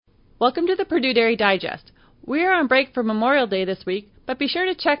Welcome to the Purdue Dairy Digest. We are on break for Memorial Day this week, but be sure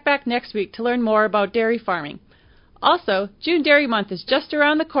to check back next week to learn more about dairy farming. Also, June Dairy Month is just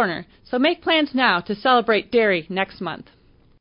around the corner, so make plans now to celebrate dairy next month.